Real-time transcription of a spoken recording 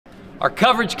Our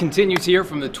coverage continues here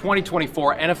from the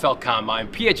 2024 NFL Combine.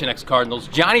 PHNX Cardinals,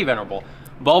 Johnny Venerable,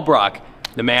 Bo Brock,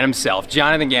 the man himself,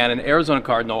 Jonathan Gannon, Arizona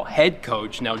Cardinal head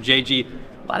coach. Now, JG,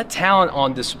 a lot of talent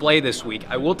on display this week.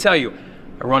 I will tell you,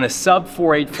 I run a sub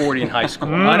 4.840 in high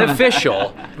school. Unofficial.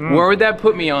 Where would that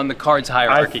put me on the Cards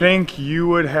hierarchy? I think you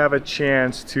would have a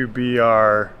chance to be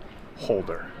our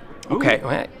holder. Okay.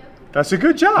 Well, that's a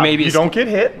good job. Maybe you don't get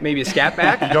hit. Maybe a scat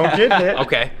back? You don't get hit.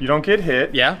 Okay. You don't get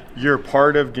hit. Yeah. You're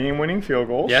part of game-winning field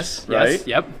goals. Yes. Right?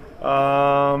 Yes.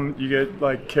 Yep. You get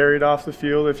like carried off the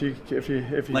field if you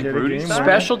like hit Rudy a game. style?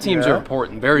 Special teams are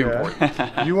important, very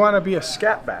important. You want to be a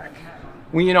scat back.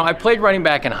 Well, you know, I played running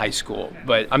back in high school,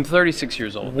 but I'm 36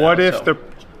 years old What now, if so. the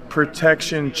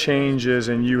protection changes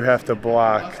and you have to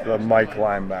block the Mike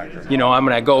linebacker? You know, I'm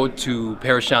going to go to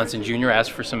Paris Johnson Jr.,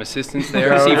 ask for some assistance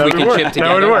there, see if we can chip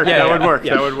together. That would work. Yeah, that yeah, would work.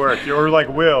 yeah. That would work. Or like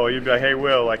Will, you'd be like, hey,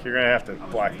 Will, like you're going to have to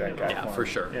block that guy. Yeah, for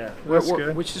sure. Yeah,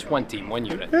 We're just one team, one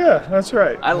unit. Yeah, that's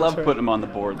right. I love putting him on the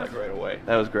board like right away.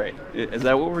 That was great. Is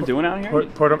that what we're doing out here?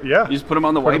 Put him, yeah. You just put him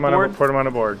on the whiteboard? Put him on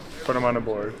the board. Put him on the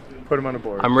board. Put him on the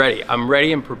board. I'm ready. I'm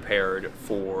ready and prepared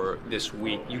for this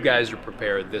week. You guys are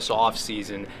prepared this off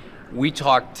season. We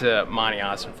talked to Monty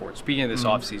Ossenford. Speaking of this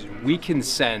offseason, we can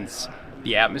sense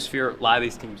the atmosphere. A lot of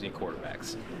these teams need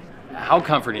quarterbacks. How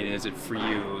comforting is it for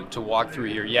you to walk through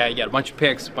here? Yeah, you got a bunch of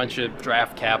picks, a bunch of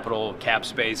draft capital, cap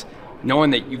space,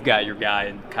 knowing that you've got your guy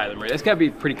in Kyler Murray. That's got to be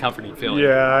a pretty comforting feeling.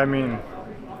 Yeah, I mean,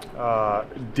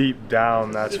 deep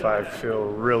down, that's why I feel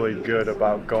really good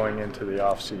about going into the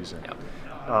offseason. Yep.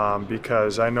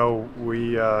 Because I know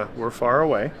we're far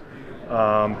away.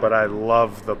 But I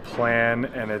love the plan,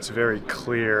 and it's very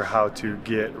clear how to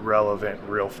get relevant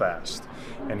real fast.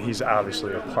 And he's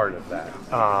obviously a part of that.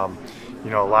 You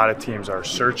know, a lot of teams are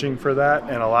searching for that,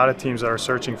 and a lot of teams that are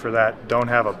searching for that don't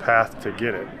have a path to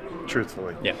get it,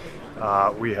 truthfully.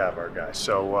 Yeah. We have our guys.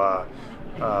 So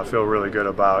I feel really good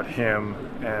about him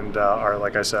and,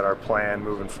 like I said, our plan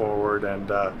moving forward. And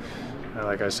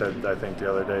like I said, I think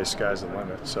the other day, sky's the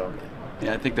limit. So.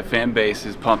 Yeah, I think the fan base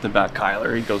is pumped about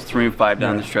Kyler. He goes 3-5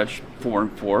 down the stretch,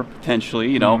 4-4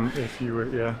 potentially. You know, if you were,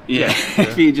 yeah.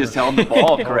 If he just held the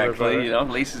ball correctly, you know,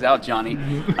 laces out, Johnny.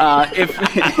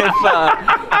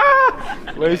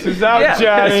 Laces out, Yeah, Johnny.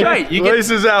 that's right. You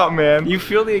laces out, man. You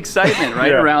feel the excitement,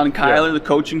 right, Yeah, around Kyler, the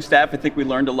coaching staff. I think we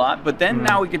learned a lot. But then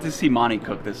now we get to see Monty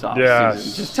cook this offseason.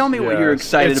 Yes. Just tell me what you're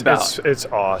excited about. It's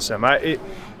awesome.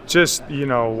 Just, you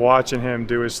know, watching him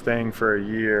do his thing for a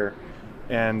year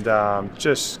and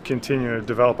just continue to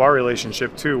develop our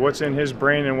relationship too. What's in his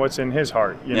brain and what's in his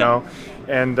heart, you know?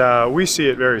 And we see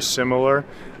it very similar.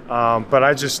 But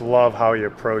I just love how he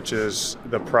approaches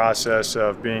the process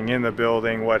of being in the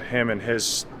building, what him and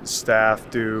his staff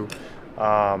do,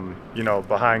 you know,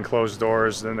 behind closed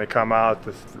doors. Then they come out,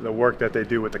 the work that they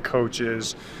do with the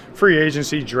coaches, free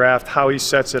agency draft, how he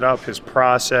sets it up, his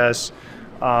process.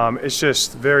 It's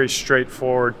just very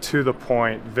straightforward, to the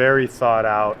point, very thought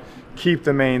out. Keep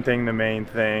the main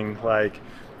thing, like,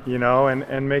 you know,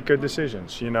 and make good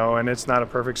decisions, you know. And it's not a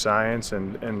perfect science,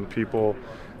 and people,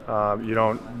 you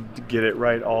don't get it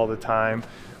right all the time.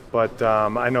 But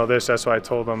I know this, that's why I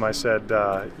told them, I said,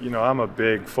 you know, I'm a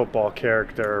big football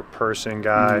character, person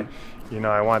guy. You know,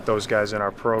 I want those guys in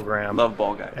our program. Love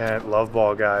ball guys. And love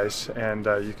ball guys, and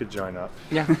you could join up.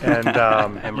 Yeah.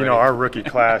 And, you know, our rookie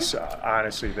class,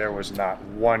 honestly, there was not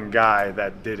one guy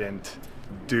that didn't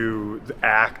do the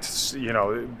acts, you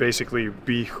know, basically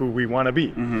be who we want to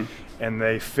be. And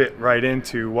they fit right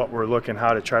into what we're looking,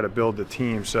 how to try to build the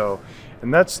team. So,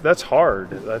 and that's hard.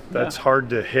 That's hard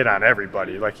to hit on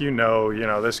everybody. Like, you know,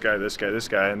 this guy,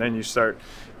 and then you start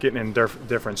getting in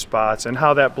different spots, and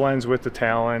how that blends with the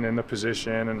talent and the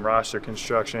position and roster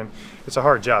construction. It's a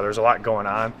hard job. There's a lot going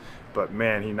on, but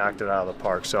man, he knocked it out of the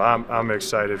park. So I'm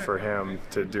excited for him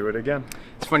to do it again.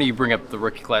 It's funny you bring up the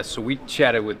rookie class. So we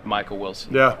chatted with Michael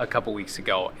Wilson a couple weeks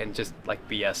ago, and just like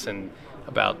BSing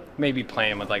about maybe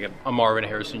playing with like a Marvin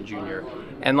Harrison Jr.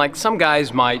 And like some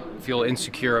guys might feel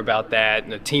insecure about that,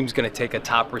 and the team's going to take a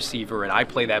top receiver, and I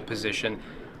play that position.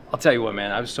 I'll tell you what,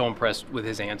 man, I was so impressed with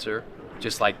his answer.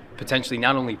 Just like potentially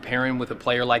not only pairing with a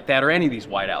player like that or any of these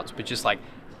wideouts, but just like,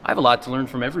 I have a lot to learn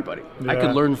from everybody. I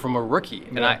could learn from a rookie.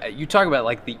 And you talk about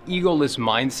like the egoless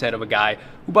mindset of a guy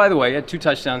who, by the way, had 2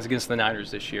 touchdowns against the Niners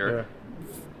this year.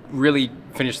 Really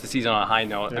finished the season on a high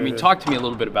note. I mean, talk to me a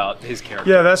little bit about his character.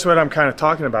 Yeah, that's what I'm kind of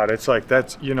talking about. It's like,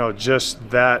 that's, you know, just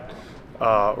that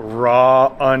raw,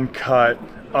 uncut,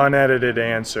 unedited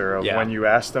answer of when you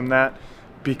ask them that,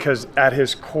 because at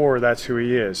his core, that's who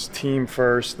he is. Team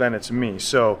first, then it's me.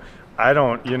 So I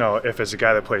don't, if it's a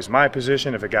guy that plays my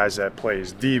position, if a guy that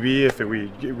plays DB, if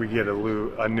we get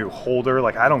a new holder,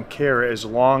 like I don't care as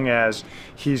long as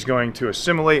he's going to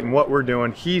assimilate in what we're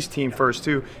doing. He's team first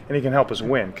too, and he can help us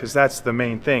win, because that's the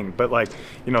main thing. But like,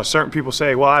 certain people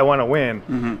say, well, I want to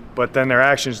win, but then their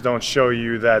actions don't show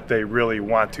you that they really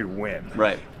want to win.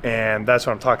 Right. And that's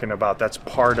what I'm talking about. That's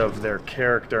part of their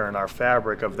character and our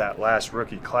fabric of that last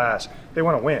rookie class. They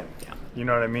want to win. Yeah. You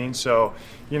know what I mean? So,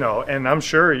 and I'm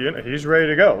sure he's ready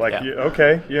to go. Like,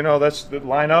 okay, let's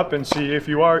line up and see if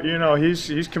you are.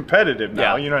 He's competitive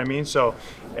now. You know what I mean? So,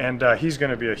 and he's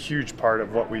going to be a huge part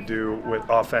of what we do with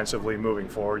offensively moving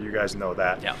forward. You guys know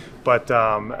that. Yeah. But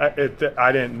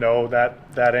I didn't know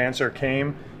that answer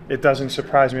came. It doesn't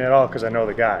surprise me at all, because I know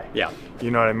the guy. Yeah.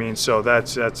 You know what I mean? So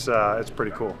that's it's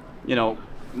pretty cool.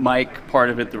 Mike, part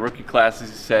of it, the rookie class, as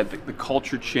he said, the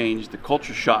culture change, the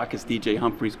culture shock, as DJ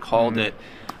Humphries called it.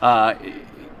 I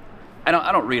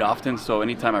don't read often, so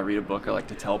anytime I read a book, I like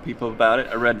to tell people about it.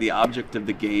 I read The Object of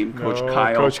the Game, Coach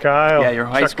Kyle. Coach Kyle. Yeah, your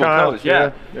high school coach.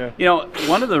 Yeah.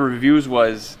 One of the reviews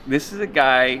was, this is a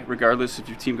guy, regardless if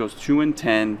your team goes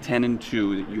 2-10,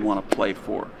 10-2, that you want to play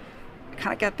for. I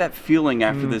kind of got that feeling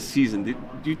after this season.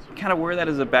 Do you kind of wear that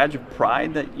as a badge of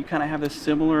pride, that you kind of have a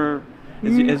similar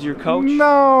as your coach?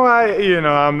 No,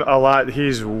 I'm a lot.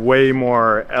 He's way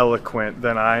more eloquent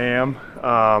than I am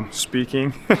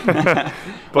speaking. But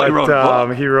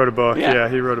well, he wrote a book. Yeah,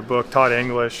 he wrote a book. Taught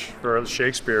English for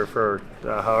Shakespeare for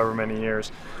however many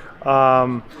years.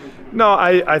 No,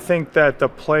 I think that the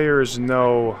players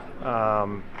know.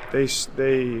 They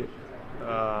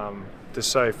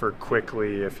decipher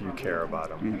quickly if you care about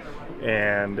them,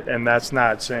 and that's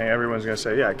not saying everyone's going to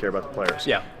say, yeah, I care about the players.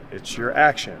 Yeah. It's your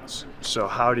actions. So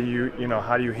how do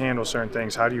you handle certain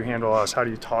things? How do you handle us? How do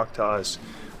you talk to us?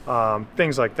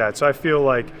 Things like that. So I feel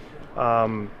like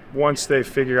once they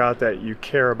figure out that you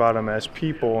care about them as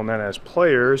people and then as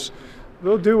players,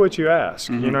 they'll do what you ask.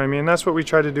 You know what I mean? That's what we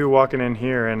try to do walking in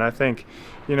here. And I think,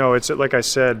 it's like I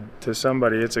said to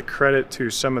somebody, it's a credit to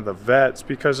some of the vets,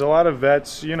 because a lot of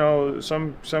vets,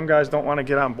 some guys don't want to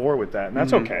get on board with that, and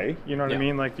that's okay. You know what I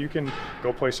mean? Like, you can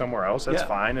go play somewhere else. That's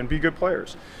fine, and be good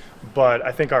players. But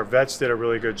I think our vets did a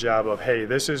really good job of, hey,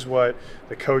 this is what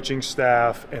the coaching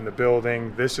staff and the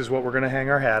building, this is what we're going to hang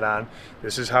our hat on.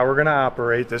 This is how we're going to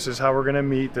operate. This is how we're going to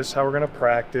meet. This is how we're going to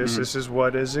practice. This is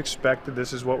what is expected.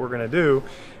 This is what we're going to do.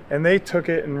 And they took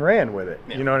it and ran with it.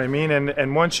 Yeah. You know what I mean?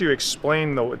 And once you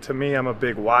explain, to me, I'm a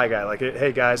big why guy. Like,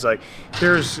 hey guys, like,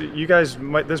 this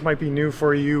might be new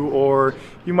for you, or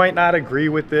you might not agree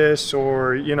with this,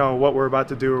 or what we're about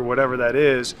to do, or whatever that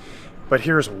is. But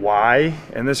here's why,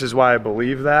 and this is why I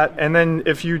believe that. And then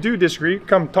if you do disagree,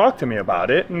 come talk to me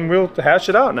about it, and we'll hash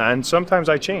it out. And sometimes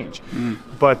I change.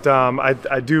 But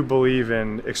I do believe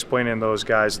in explaining those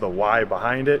guys the why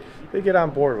behind it. They get on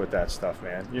board with that stuff,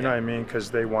 man. You know what I mean?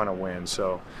 Because they want to win.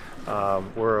 So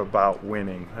we're about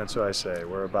winning. That's what I say.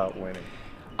 We're about winning.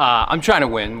 I'm trying to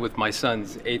win with my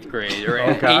son's 8th grade or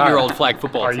 8-year-old flag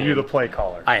football team. Are you the play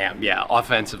caller? I am, yeah,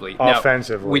 offensively.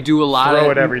 Offensively. Now, we do a lot Throw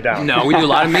it every down. No, we do a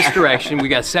lot of misdirection. We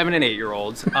got 7- and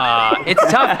 8-year-olds.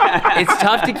 It's tough. It's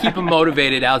tough to keep them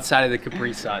motivated outside of the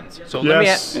Capri Suns. So let me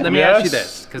ask you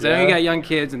this, because I know you got young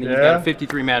kids and then you've got a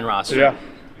 53-man roster. Yeah.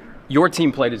 Your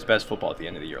team played its best football at the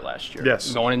end of the year last year.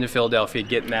 Yes. Going into Philadelphia,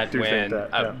 getting that win,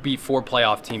 beat 4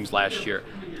 playoff teams last year.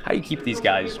 How do you keep these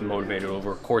guys motivated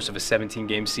over a course of a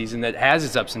 17-game season that has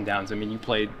its ups and downs? I mean, you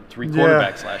played 3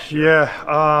 quarterbacks last year.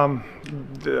 Yeah.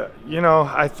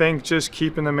 I think just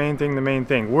keeping the main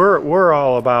thing. We're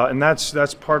all about, and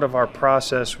that's part of our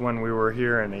process when we were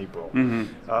here in April,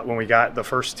 when we got the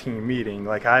first team meeting.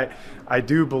 Like, I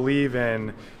do believe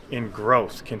in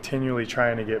growth, continually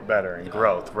trying to get better in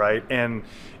growth, right? And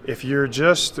if you're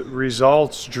just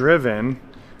results driven,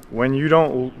 when you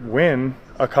don't win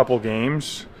a couple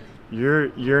games,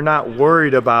 you're not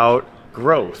worried about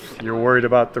growth. You're worried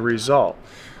about the result.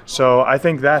 So I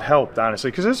think that helped,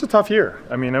 honestly, because it's a tough year.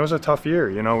 I mean, it was a tough year.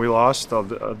 We lost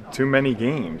too many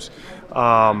games.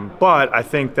 But I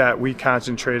think that we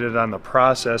concentrated on the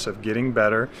process of getting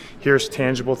better. Here's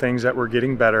tangible things that we're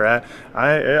getting better at.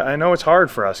 I know it's hard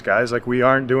for us, guys. Like, we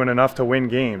aren't doing enough to win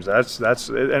games. That's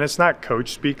and it's not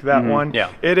coach speak, that one.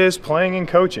 Yeah. It is playing and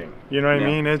coaching. You know what I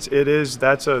mean? That's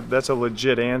a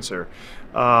legit answer.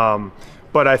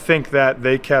 But I think that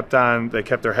they kept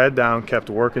their head down, kept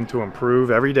working to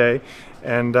improve every day,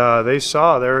 and they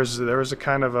saw there was a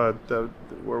kind of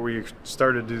where we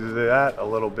started to do that a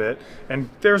little bit, and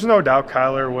there's no doubt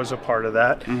Kyler was a part of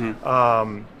that.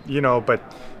 But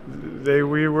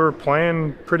we were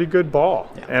playing pretty good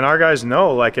ball, and our guys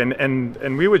know, like,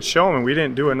 and we would show them, and we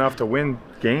didn't do enough to win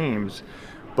games.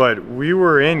 But we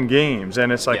were in games,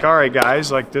 and it's like, Yeah. all right,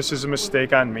 guys, like this is a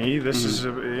mistake on me. This is,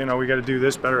 we got to do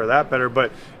this better or that better.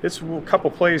 But it's a couple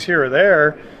plays here or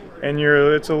there, and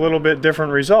it's a little bit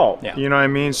different result. Yeah. You know what I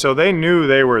mean? So they knew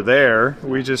they were there.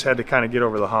 We just had to kind of get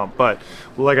over the hump. But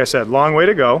like I said, long way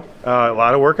to go. A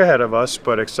lot of work ahead of us,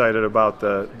 but excited about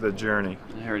the journey.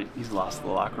 I heard he's lost the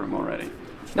locker room already.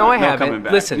 No, I coming haven't.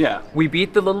 back. Listen, Yeah. we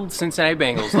beat the little Cincinnati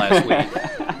Bengals last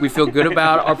week. We feel good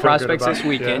about our prospects this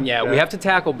weekend. Yeah, we have to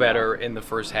tackle better in the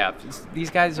first half. These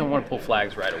guys don't want to pull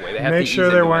flags right away. They have Make to sure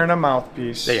ease they're into wearing it. a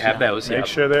mouthpiece. They have those. Make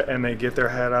sure and they get their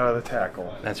head out of the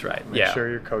tackle. That's right. Make Yeah. sure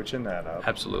you're coaching that up.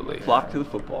 Absolutely. Flock to the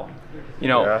football. You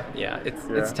know,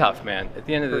 it's tough, man. At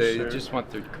the end of the day, sure. you just want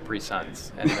their Capri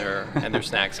Suns and their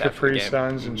snacks after the Capri game.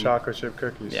 Suns and chocolate chip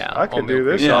cookies. Yeah, I could do oatmeal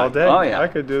this cookies. all day. Oh, yeah. I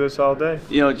could do this all day.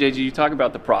 You know, JG, you talk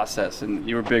about the process, and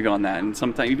you were big on that. And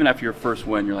sometimes, even after your first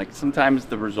win, you're like, sometimes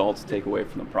the results take away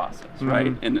from the process,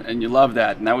 right? And you love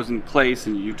that, and that was in place,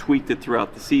 and you tweaked it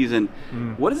throughout the season.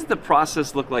 What does the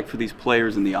process look like for these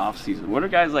players in the offseason? What are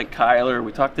guys like Kyler?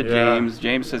 We talked to James.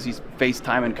 James says he's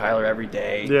FaceTiming Kyler every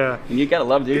day. Yeah. And you gotta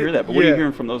love to hear that. But what are you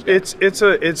hearing from those guys?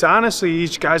 It's honestly,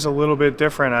 each guy's a little bit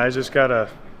different. I just got a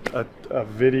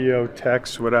video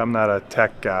text. I'm not a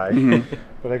tech guy,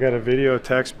 but I got a video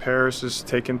text. Paris is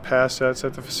taking pass sets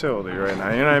at the facility right now.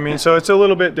 You know what I mean? So it's a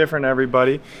little bit different,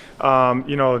 everybody.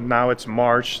 Now it's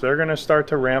March. They're going to start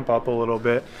to ramp up a little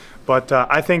bit. But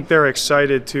I think they're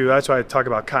excited to. That's why I talk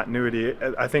about continuity.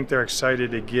 I think they're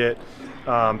excited to get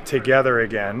together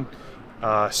again.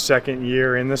 Second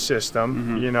year in the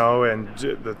system, and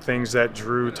the things that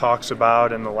Drew talks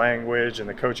about and the language and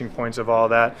the coaching points of all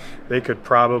that, they could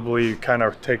probably kind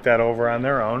of take that over on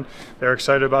their own. They're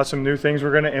excited about some new things we're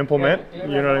going to implement,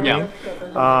 you know what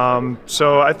I mean?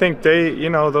 So I think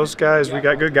those guys, we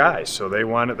got good guys, so they're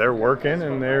working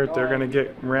and they're going to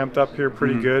get ramped up here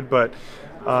pretty good, but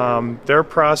their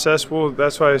process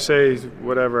that's why I say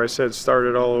whatever I said, start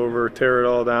it all over, tear it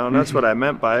all down. That's what I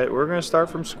meant by it. We're going to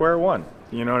start from square one.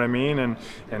 You know what I mean? And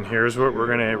here's what we're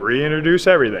going to reintroduce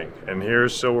everything.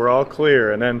 And so we're all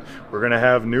clear. And then we're going to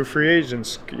have new free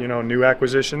agents, new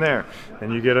acquisition there.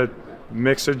 And you get a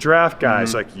mix of draft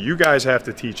guys. Like, you guys have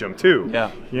to teach them too. Yeah.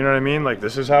 You know what I mean? Like,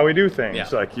 this is how we do things. Yeah.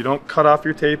 Like, you don't cut off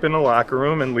your tape in the locker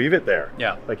room and leave it there.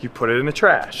 Yeah. Like, you put it in the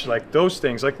trash. Like, those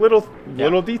things, like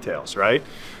little details, right?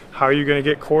 How are you going to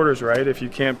get quarters right if you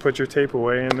can't put your tape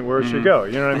away and where it should go?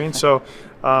 You know what I mean? So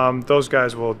those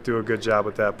guys will do a good job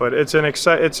with that. But it's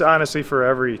it's honestly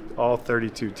for all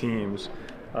 32 teams.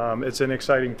 It's an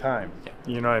exciting time,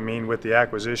 you know what I mean, with the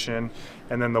acquisition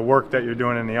and then the work that you're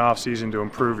doing in the off season to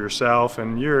improve yourself.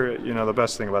 And the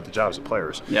best thing about the job is the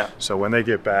players. Yeah. So when they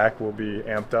get back, we'll be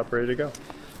amped up, ready to go.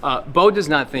 Bo does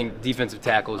not think defensive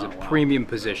tackle is a premium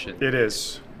position. It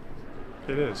is.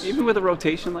 It is. Even with a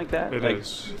rotation like that? It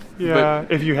is. Yeah,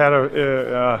 if you had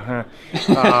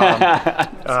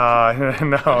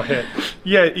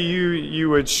you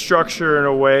would structure in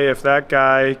a way, if that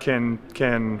guy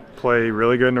can play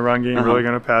really good in the run game, really good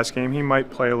in a pass game, he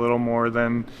might play a little more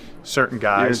than certain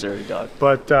guys.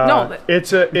 But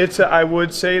I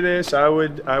would say this. I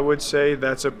would say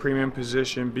that's a premium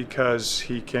position because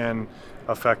he can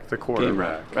affect the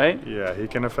quarterback. Game, right? Yeah, he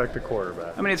can affect the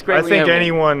quarterback. I mean, it's great. I think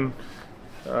anyone.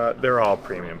 They're all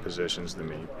premium positions to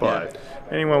me, but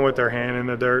anyone with their hand in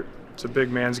the dirt, it's a big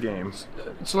man's game.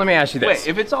 So let me ask you this: wait,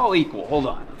 if it's all equal, hold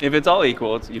on. If it's all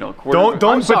equal, it's don't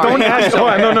ask. Hold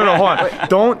on, no, hold on.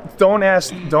 Don't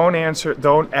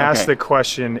ask the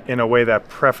question in a way that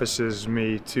prefaces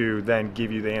me to then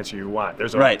give you the answer you want.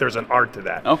 There's an art to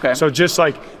that. Okay. So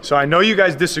so I know you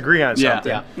guys disagree on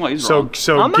something. Yeah. Well, he's wrong.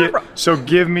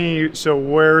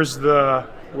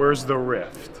 Where's the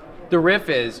rift? The riff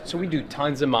is, so we do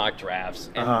tons of mock drafts,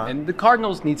 and the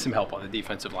Cardinals need some help on the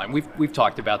defensive line. We've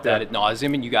talked about that ad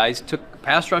nauseum, and you guys took a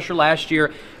pass rusher last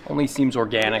year. Only seems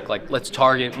organic, like let's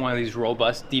target one of these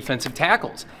robust defensive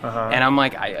tackles. And I'm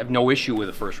like, I have no issue with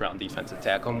a first-round defensive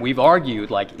tackle. And we've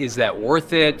argued, like, is that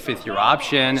worth it? Fifth-year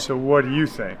option? So what do you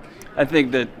think? I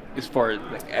think that as far as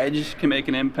edge can make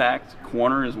an impact,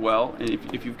 corner as well, and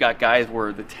if you've got guys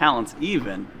where the talent's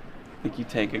even, I think you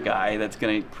take a guy that's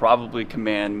going to probably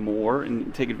command more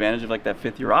and take advantage of that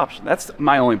fifth-year option. That's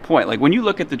my only point. Like, when you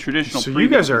look at the traditional. So you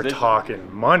guys are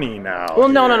talking money now. Well,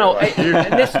 no.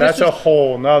 That's a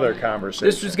whole nother conversation.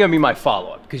 This was going to be my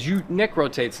follow-up because Nick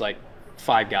rotates like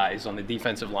 5 guys on the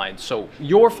defensive line. So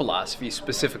your philosophy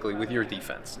specifically with your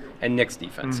defense and Nick's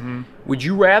defense, would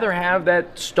you rather have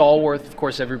that stalwart, of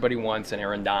course everybody wants an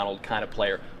Aaron Donald kind of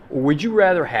player, or would you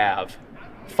rather have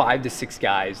 5 to 6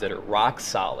 guys that are rock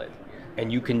solid,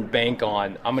 and you can bank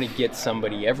on, I'm going to get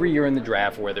somebody every year in the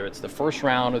draft, whether it's the first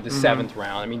round or the seventh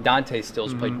round. I mean, Dante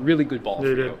Stills played really good ball for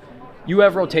you. You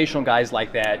have rotational guys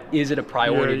like that. Is it a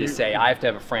priority to say, I have to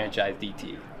have a franchise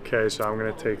DT? Okay, so I'm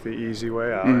going to take the easy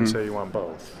way out and say you want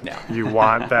both. Yeah. You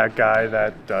want that guy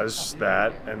that does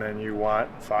that, and then you want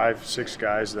 5, 6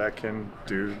 guys that can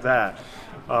do that.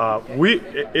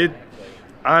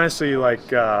 Honestly,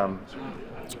 like, a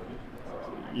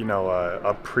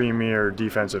premier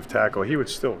defensive tackle, he would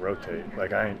still rotate.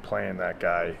 Like, I ain't playing that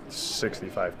guy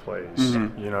 65 plays.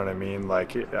 You know what I mean?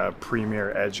 Like, a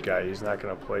premier edge guy, he's not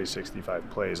going to play 65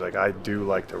 plays. Like, I do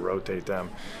like to rotate them.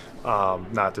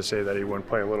 Not to say that he wouldn't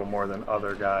play a little more than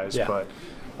other guys, but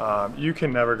you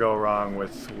can never go wrong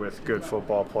with good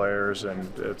football players, and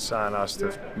it's on us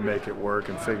to make it work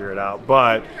and figure it out.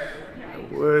 But I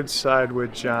would side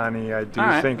with Johnny. I do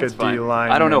think a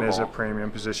D-lineman is a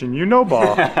premium position. You know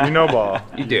ball. You know ball.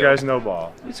 You do. You guys know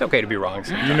ball. It's okay to be wrong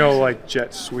sometimes. You know, like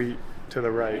jet sweep to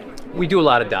the right. We do a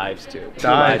lot of dives, too.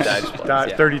 Dives.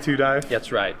 32 dive?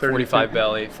 That's right. 45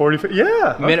 belly. 45,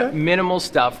 yeah. Okay. Minimal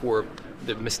stuff where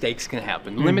the mistakes can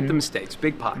happen. Limit the mistakes.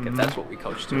 Big pocket. That's what we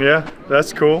coach to. Yeah,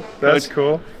 that's cool. That's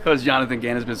cool. Coach Jonathan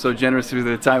Gannon has been so generous with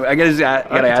the time. I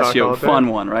gotta ask you a fun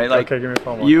one, right? Like, okay, give me a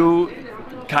fun one. You,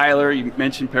 Kyler, you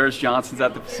mentioned Paris Johnson's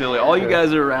at the facility. All you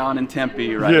guys are around in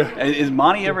Tempe, right? Yeah. Is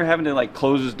Monty ever having to like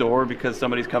close his door because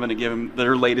somebody's coming to give him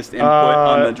their latest input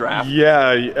on the draft?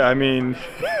 Yeah, I mean,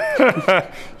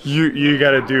 you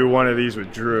got to do one of these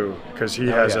with Drew because he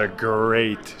has a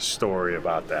great story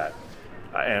about that.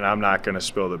 And I'm not going to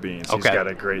spill the beans. He's got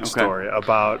a great story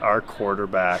about our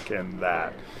quarterback and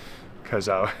that. Because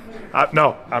no,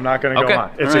 I'm not going to go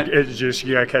on. It's just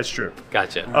you got to catch Drew.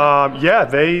 Gotcha. Yeah,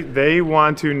 they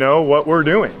want to know what we're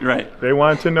doing. Right. They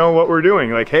want to know what we're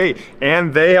doing. Like, hey,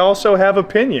 and they also have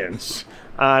opinions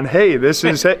on, hey, this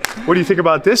is, hey, what do you think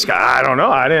about this guy? I don't know.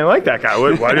 I didn't like that guy.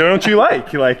 Why don't you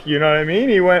like? Like, you know what I mean?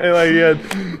 He went, like, he had,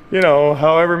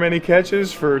 however many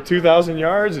catches for 2,000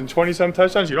 yards and 20-some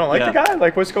touchdowns. You don't like the guy?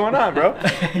 Like, what's going on, bro?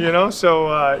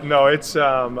 So, no, it's,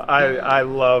 I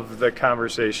love the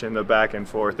conversation, the back and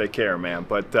forth. They care, man.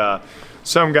 But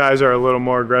some guys are a little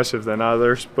more aggressive than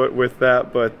others, but with that,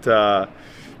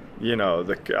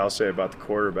 I'll say about the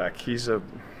quarterback, he's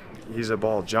a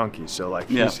ball junkie, so like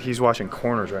he's watching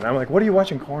corners right now. I'm like, what are you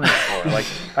watching corners for? Like,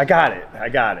 I got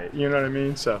it. You know what I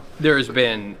mean? So there's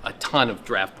been a ton of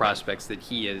draft prospects that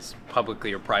he has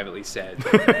publicly or privately said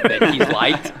that he's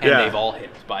liked, and they've all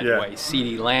hit. By the way,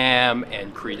 CeeDee Lamb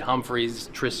and Creed Humphreys,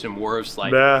 Tristan Wirfs,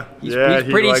 like he's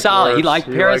pretty solid. He liked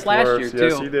Paris last year too.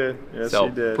 Yes, he did. Yes, so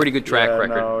he did. Pretty good track record.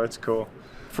 No, it's cool.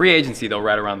 Free agency, though,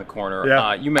 right around the corner.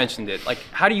 Yeah. You mentioned it. Like,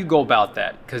 how do you go about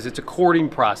that? Because it's a courting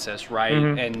process, right?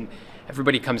 And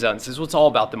everybody comes out and says, well, it's all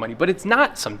about the money. But it's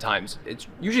not sometimes. It's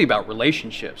usually about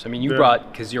relationships. I mean, you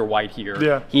brought Kazir White here.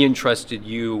 Yeah. He entrusted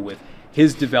you with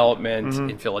his development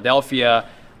in Philadelphia.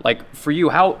 Like, for you,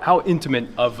 how intimate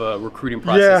of a recruiting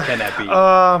process can that be?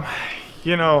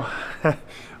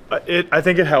 I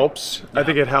think it helps. I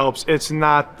think it helps. It's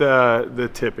not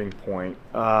the tipping point.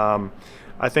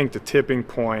 I think the tipping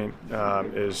point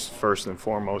is first and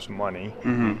foremost money.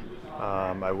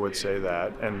 I would say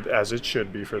that, and as it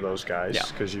should be for those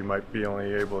guys, because you might be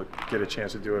only able to get a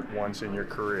chance to do it once in your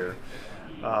career.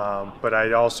 But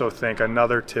I also think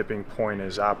another tipping point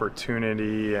is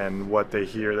opportunity and what they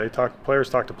hear.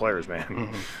 Players talk to players,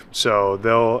 man. So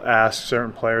they'll ask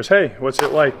certain players, hey, what's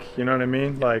it like? You know what I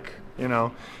mean? Like,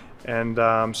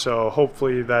 and so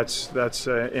hopefully that's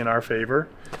in our favor.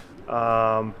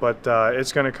 But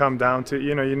it's going to come down to,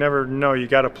 you never know. You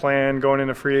got a plan going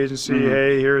into free agency.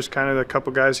 Hey, here's kind of a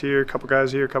couple guys here, couple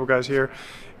guys here, couple guys here.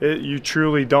 You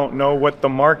truly don't know what the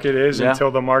market is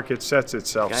until the market sets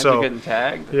itself. Guys are getting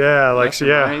tagged. Yeah, like,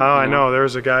 I know. There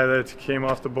was a guy that came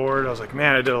off the board. I was like,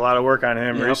 man, I did a lot of work on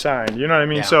him. Re-signed. You know what I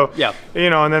mean? Yeah. So,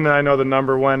 and then I know the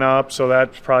number went up, so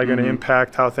that's probably going to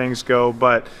impact how things go.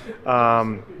 But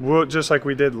we'll, just like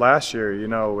we did last year,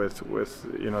 with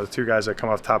the two guys that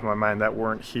come off the top of my mind that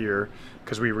weren't here,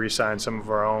 because we re-signed some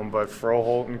of our own, but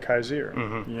Froholt and Kaiser,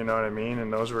 you know what I mean?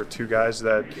 And those were two guys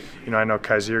that, I know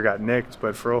Kaiser got nicked,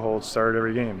 but Froholt started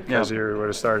every game. Kaiser would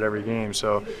have started every game.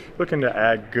 So looking to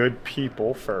add good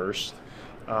people first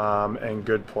and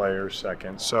good players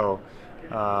second. So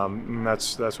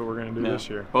that's what we're going to do this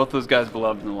year. Both those guys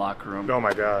beloved in the locker room. Oh,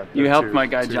 my God. You helped my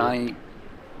guy Johnny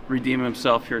redeem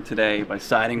himself here today by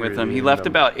siding with him. He left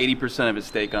about 80% of his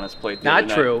steak on his plate. Not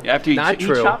true. After he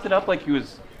true. chopped it up like he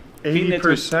was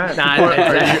 80%. Nah,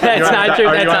 that's not true.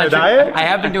 Are That's you on not a true. diet? I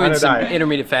have been doing some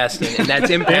intermittent fasting, and that's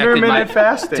impacted my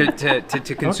fasting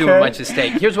to consume a bunch of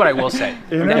steak. Here's what I will say.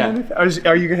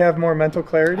 Are you gonna have more mental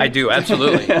clarity? I do,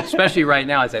 absolutely, especially right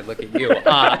now as I look at you.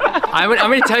 I'm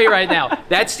going to tell you right now,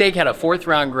 that steak had a 4th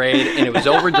round grade, and it was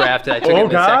overdrafted. I took it in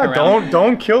the 2nd round.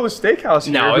 Don't kill the steakhouse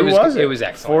here. No, it was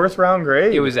excellent. 4th round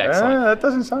grade. It was excellent. That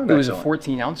doesn't sound. It was a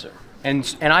 14 ouncer. And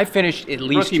I finished at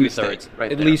least 2/3,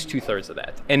 right at least 2/3 of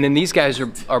that. And then these guys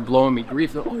are blowing me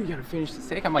grief. They're, oh, you gotta finish the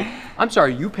steak. I'm like, I'm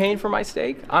sorry, you paying for my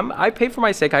steak? I pay for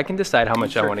my steak. I can decide how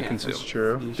much I want to consume. That's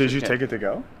true. Did you take it to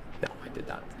go? No, I did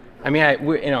not. I mean,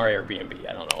 we're in our Airbnb.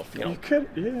 I don't know if you could,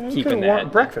 keeping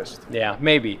that breakfast. Yeah,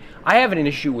 maybe. I have an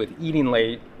issue with eating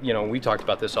late. We talked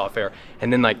about this off air,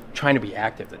 and then like trying to be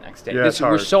active the next day. Yeah, it's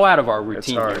hard. We're so out of our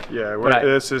routine. It's hard. Here. Yeah,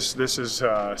 this is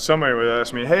somebody would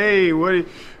ask me, hey,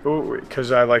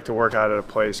 because I like to work out at a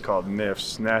place called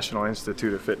NIFS, National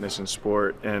Institute of Fitness and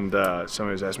Sport, and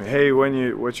somebody's asked me, hey,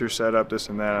 what's your setup, this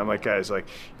and that. I'm like, guys, like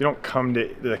you don't come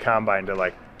to the combine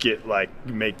to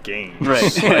make gains.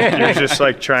 Right. You're just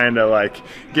like trying to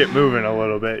get moving a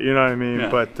little bit. You know what I mean? Yeah.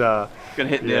 But gonna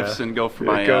hit NIFS and go for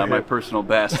my personal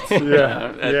best.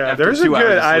 Yeah. There's a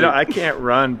good. I can't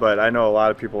run, but I know a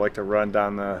lot of people like to run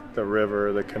down the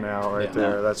river, the canal right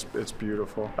there. It's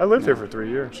beautiful. I lived there for 3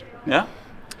 years. Yeah.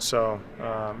 So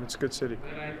it's a good city.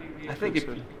 I think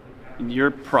in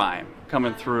your prime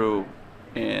coming through.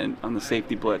 And on the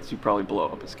safety blitz, you probably blow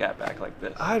up a scat back like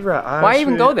this. Why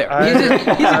even go there? He's a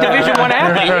Division I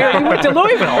athlete. He went to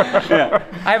Louisville. Yeah.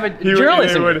 I have a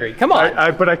journalism degree. Come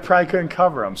on. But I probably couldn't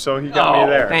cover him, so he got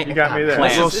me there. He got me there.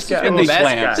 This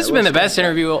has been the best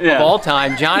interview of all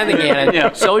time. Jonathan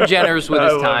Gannon, so generous with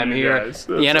his time here.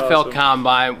 The NFL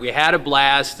Combine. We had a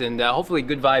blast, and hopefully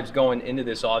good vibes going into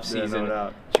this offseason. No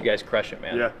doubt. You guys crush it,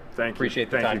 man. Yeah, thank you.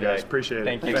 Appreciate the time, guys. Appreciate it.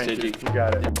 Thank you. Thanks, JG. You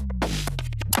got it.